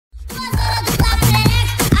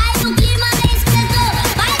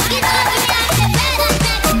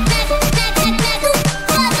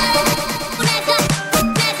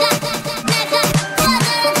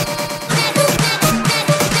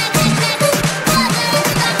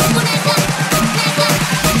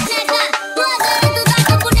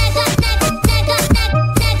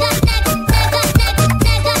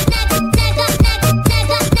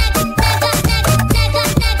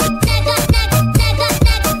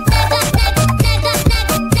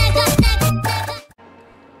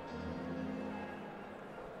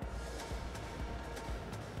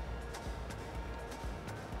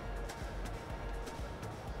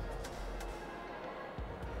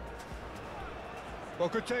Well,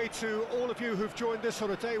 good day to all of you who've joined us on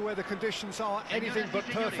a day where the conditions are anything but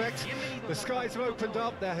perfect. The skies have opened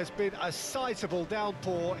up, there has been a sizable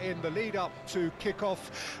downpour in the lead-up to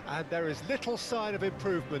kick-off, and there is little sign of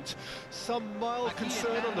improvement. Some mild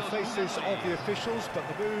concern on the faces of the officials, but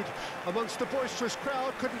the mood amongst the boisterous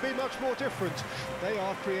crowd couldn't be much more different. They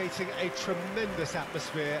are creating a tremendous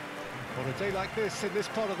atmosphere. On a day like this, in this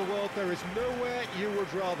part of the world, there is nowhere you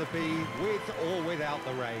would rather be, with or without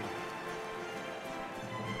the rain.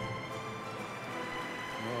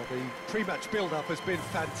 Well, the pre-match build-up has been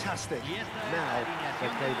fantastic. Now, the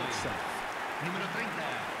game itself.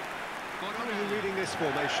 How are you reading this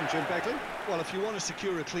formation, Jim Begley? Well, if you want to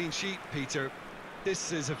secure a clean sheet, Peter,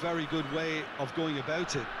 this is a very good way of going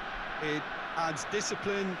about it. It adds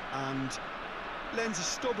discipline and lends a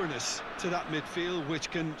stubbornness to that midfield,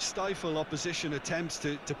 which can stifle opposition attempts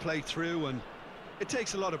to play through, and it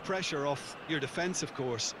takes a lot of pressure off your defence, of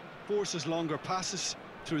course. Forces longer passes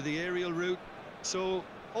through the aerial route. So,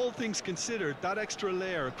 all things considered, that extra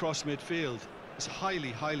layer across midfield is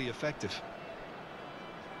highly, highly effective.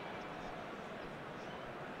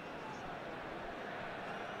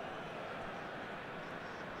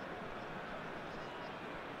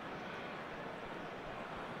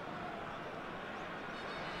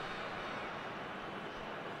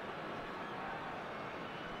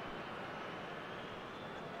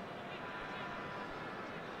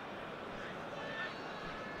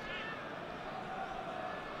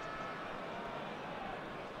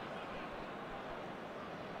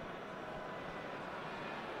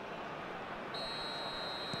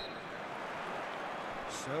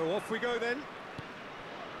 So off we go then.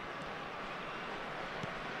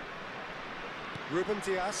 Ruben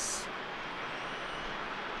Dias.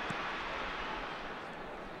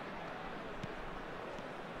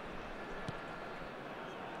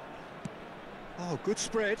 Oh, good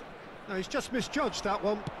spread. No, he's just misjudged that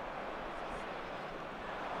one.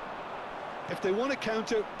 If they want to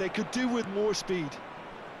counter, they could do with more speed.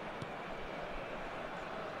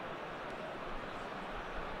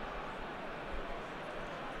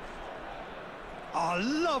 Oh,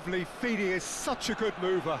 lovely feed, he is such a good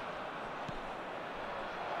mover.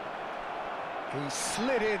 He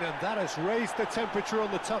slid in and that has raised the temperature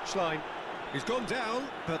on the touchline. He's gone down,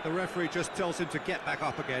 but the referee just tells him to get back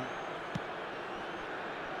up again.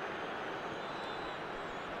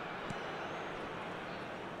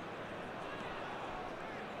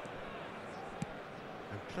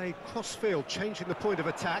 And played cross-field, changing the point of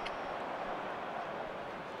attack.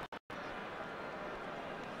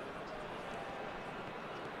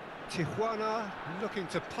 Tijuana looking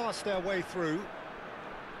to pass their way through.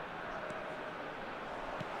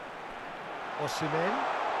 Osimhen.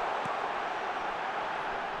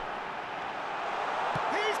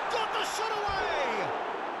 He's got the shot away!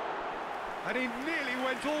 And he nearly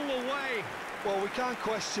went all the way. Well, we can't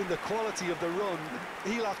question the quality of the run.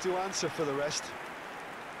 He'll have to answer for the rest.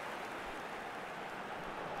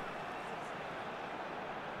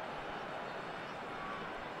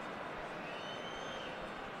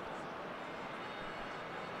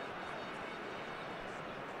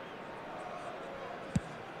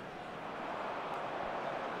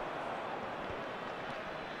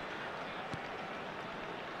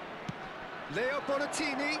 Leo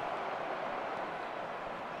Bonatini.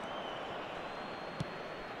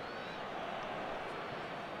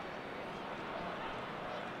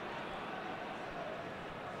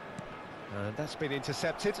 And that's been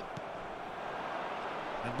intercepted.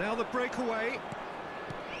 And now the breakaway.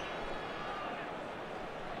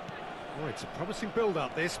 Oh, it's a promising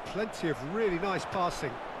build-up, this. Plenty of really nice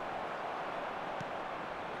passing.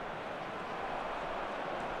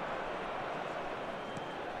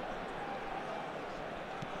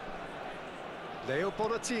 Leo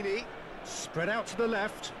Bonatini, spread out to the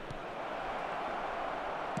left.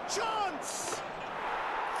 Chance!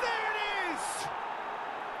 There it is!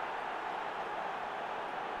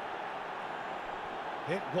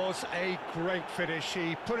 It was a great finish.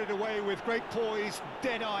 He put it away with great poise,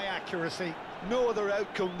 dead-eye accuracy. No other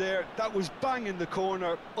outcome there. That was bang in the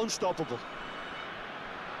corner, unstoppable.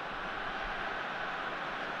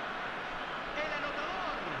 El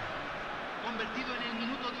anotador, convertido en el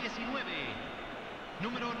minuto 19.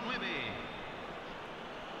 Número 9.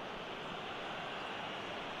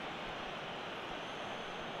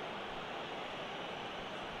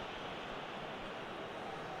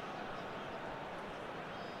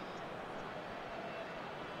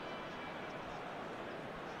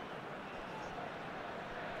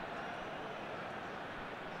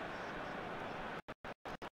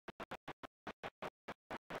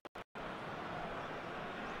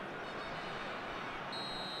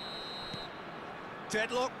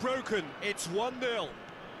 Deadlock broken, it's 1-0.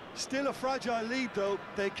 Still a fragile lead, though.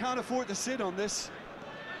 They can't afford to sit on this.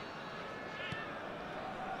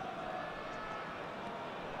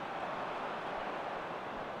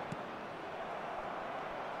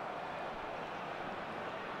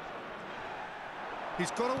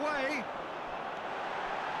 He's got away.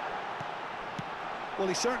 Well,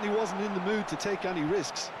 he certainly wasn't in the mood to take any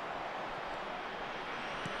risks.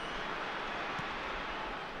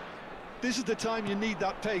 This is the time you need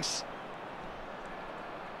that pace.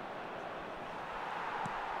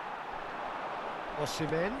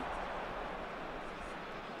 Osimhen.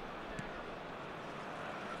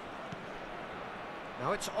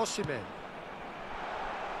 Now it's Osimhen.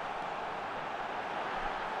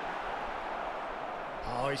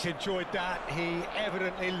 Oh, he's enjoyed that. He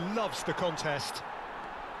evidently loves the contest.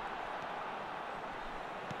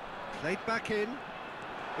 Played back in.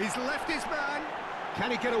 He's left his man. Can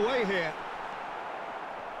he get away here?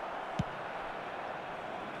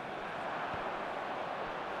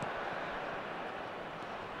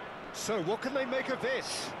 So, what can they make of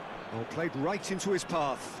this? Oh, played right into his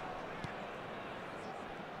path.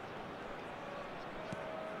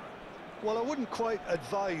 Well, I wouldn't quite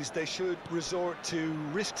advise they should resort to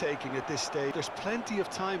risk-taking at this stage. There's plenty of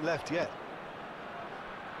time left yet.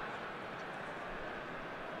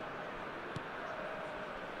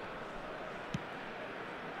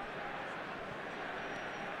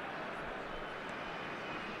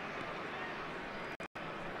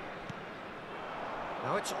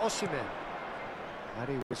 Now it's Osimhen. And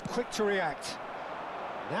he was quick to react.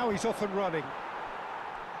 Now he's off and running.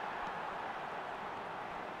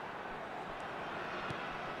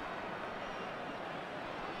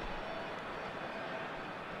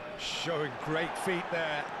 Showing great feet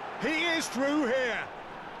there. He is through here.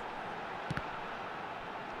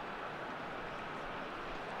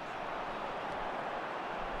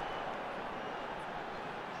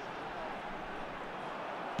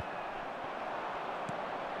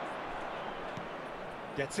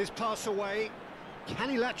 Gets his pass away. Can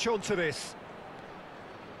he latch on to this?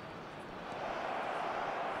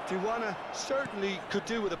 Tijuana certainly could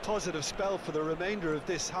do with a positive spell for the remainder of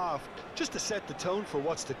this half, just to set the tone for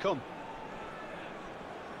what's to come.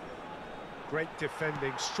 Great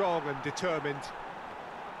defending, strong and determined.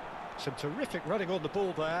 Some terrific running on the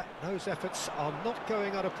ball there. Those efforts are not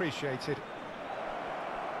going unappreciated.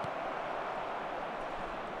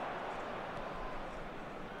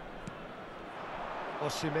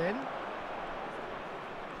 Osimhen.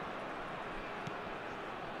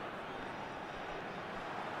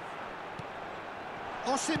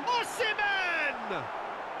 Osimhen!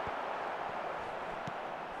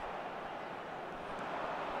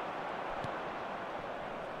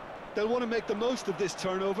 They'll want to make the most of this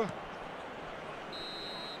turnover.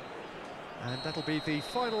 And that'll be the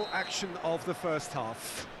final action of the first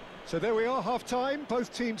half. So there we are, half-time.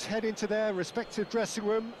 Both teams head into their respective dressing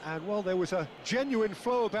room, and while there was a genuine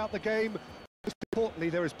flow about the game, most importantly,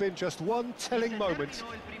 there has been just one telling moment.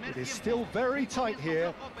 It is still very tight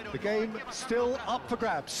here. The game still up for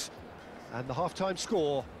grabs. And the half-time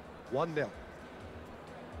score, 1-0.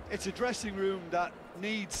 It's a dressing room that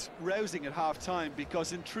needs rousing at half-time,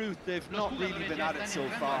 because in truth they've not really been at it so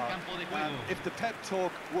far. If the pep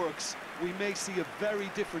talk works, we may see a very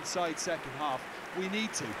different side second half. We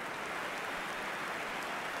need to.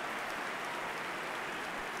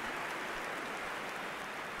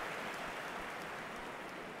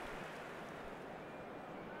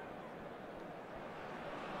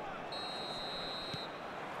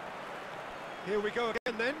 Here we go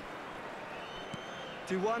again then.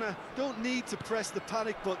 Tijuana don't need to press the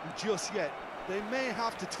panic button just yet. They may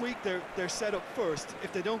have to tweak their setup first.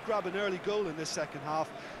 If they don't grab an early goal in this second half,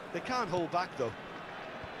 they can't hold back though.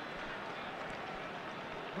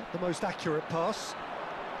 Not the most accurate pass.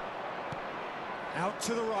 Out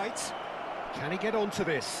to the right. Can he get onto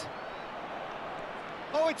this?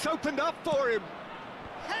 Oh, it's opened up for him.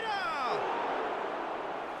 Header!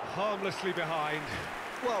 Harmlessly behind.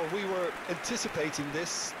 Well, we were anticipating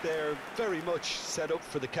this. They're very much set up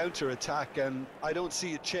for the counter-attack, and I don't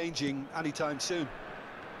see it changing anytime soon.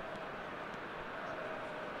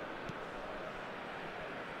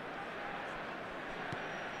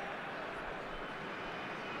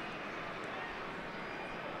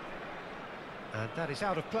 And that is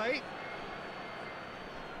out of play.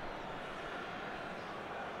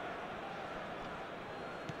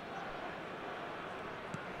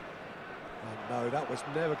 Oh no, that was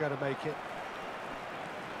never going to make it.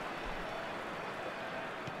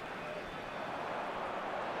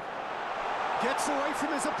 Gets away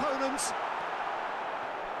from his opponents.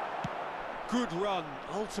 good run,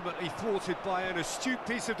 ultimately thwarted by an astute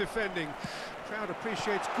piece of defending. Crowd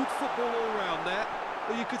appreciates good football all round there.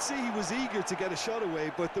 Well, you could see he was eager to get a shot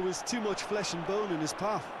away, but there was too much flesh and bone in his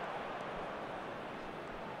path.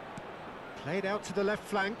 Played out to the left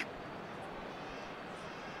flank.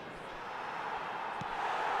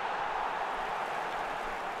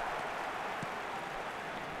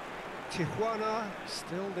 Tijuana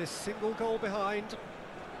still this single goal behind.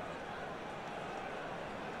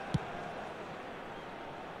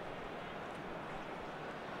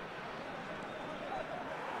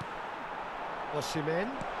 Osimhen,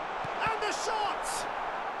 and the shot!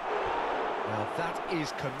 Well, that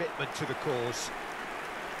is commitment to the cause.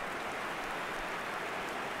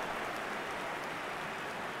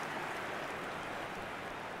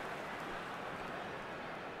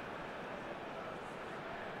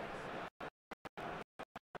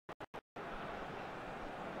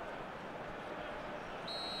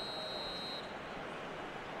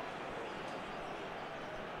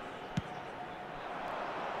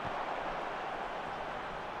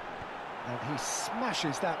 And he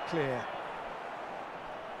smashes that clear.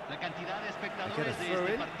 La cantidad de espectadores de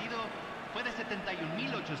este partido fue de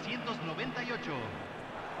 71.898.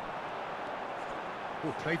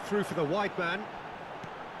 Oh, played through for the wide man.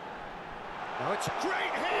 Now it's a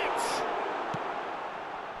great hit!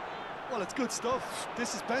 Well, it's good stuff.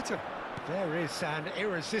 This is better. There is an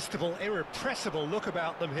irresistible, irrepressible look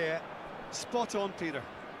about them here. Spot on, Peter.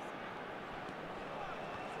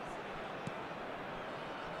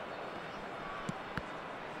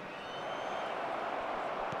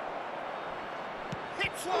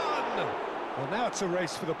 Hits one! Well, now it's a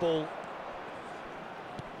race for the ball.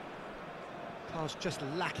 Pass just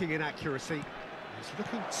lacking in accuracy. He's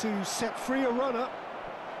looking to set free a runner.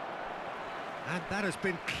 And that has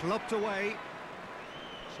been clubbed away.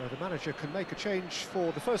 So the manager can make a change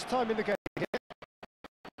for the first time in the game.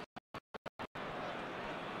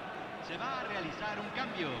 Se va a realizar un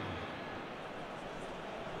cambio.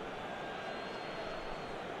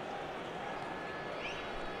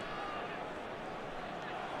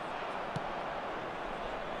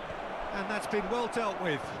 And that's been well dealt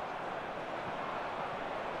with.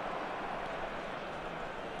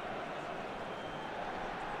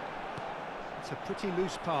 It's a pretty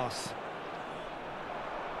loose pass.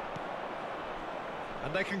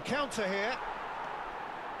 And they can counter here.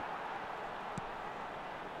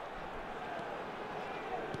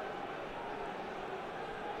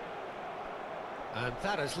 And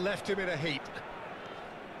that has left him in a heap.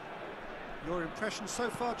 Your impression so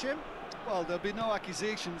far, Jim? Well, there'll be no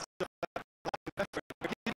accusations.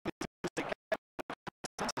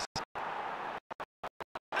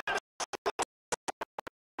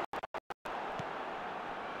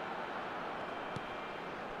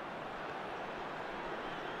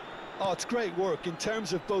 Oh, it's great work in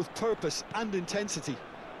terms of both purpose and intensity.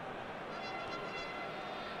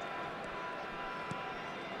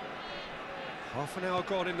 Half an hour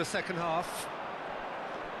gone in the second half.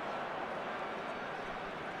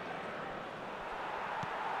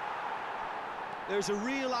 There's a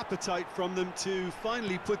real appetite from them to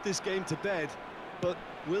finally put this game to bed, but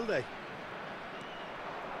will they?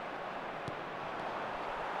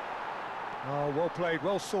 Oh, well played,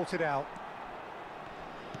 well sorted out.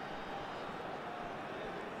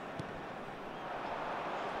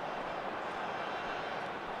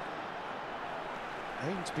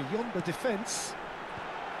 Aims beyond the defence.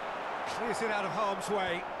 Clears it out of harm's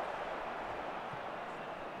way.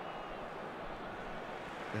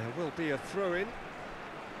 There will be a throw-in.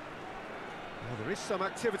 Well, there is some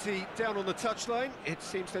activity down on the touchline. It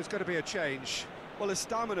seems there's going to be a change. Well, his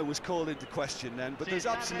stamina was called into question then, but there's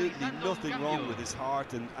absolutely nothing wrong with his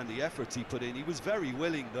heart and the efforts he put in. He was very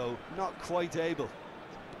willing, though, not quite able.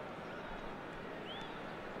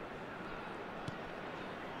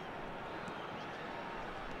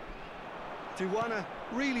 Tijuana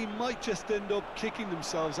really might just end up kicking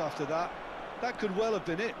themselves after that. That could well have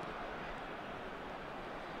been it.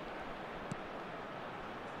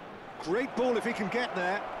 Great ball if he can get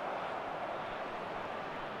there.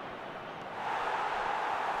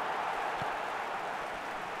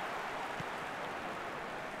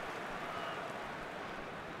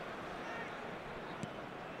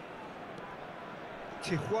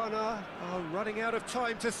 Tijuana are running out of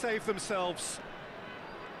time to save themselves.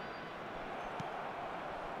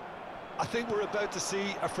 I think we're about to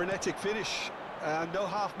see a frenetic finish, no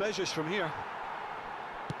half measures from here.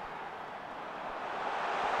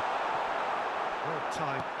 Well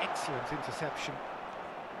timed, excellent interception.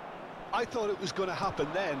 I thought it was going to happen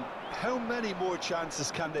then. How many more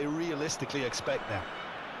chances can they realistically expect now?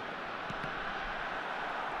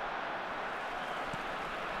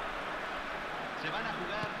 Se van a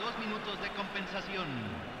jugar 2 minutos de compensación.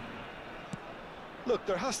 Look,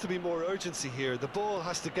 there has to be more urgency here. The ball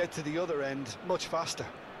has to get to the other end much faster.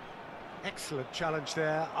 Excellent challenge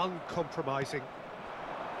there, uncompromising.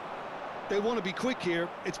 They want to be quick here.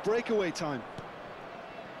 It's breakaway time.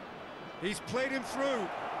 He's played him through.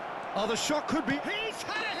 Oh, the shot could be... He's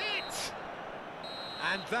had a hit!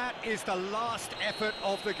 And that is the last effort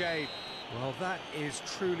of the game. Well, that is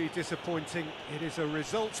truly disappointing. It is a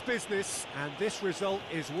results business, and this result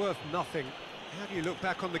is worth nothing. How do you look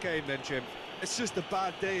back on the game then, Jim? It's just a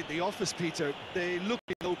bad day at the office, Peter. They look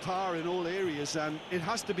below par in all areas, and it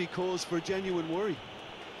has to be cause for genuine worry.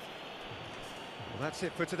 Well, that's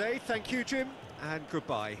it for today. Thank you, Jim, and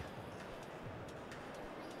goodbye.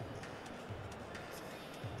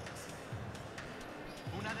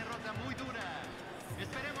 Una derrota muy dura.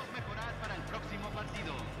 Esperemos mejorar para el próximo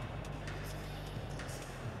partido.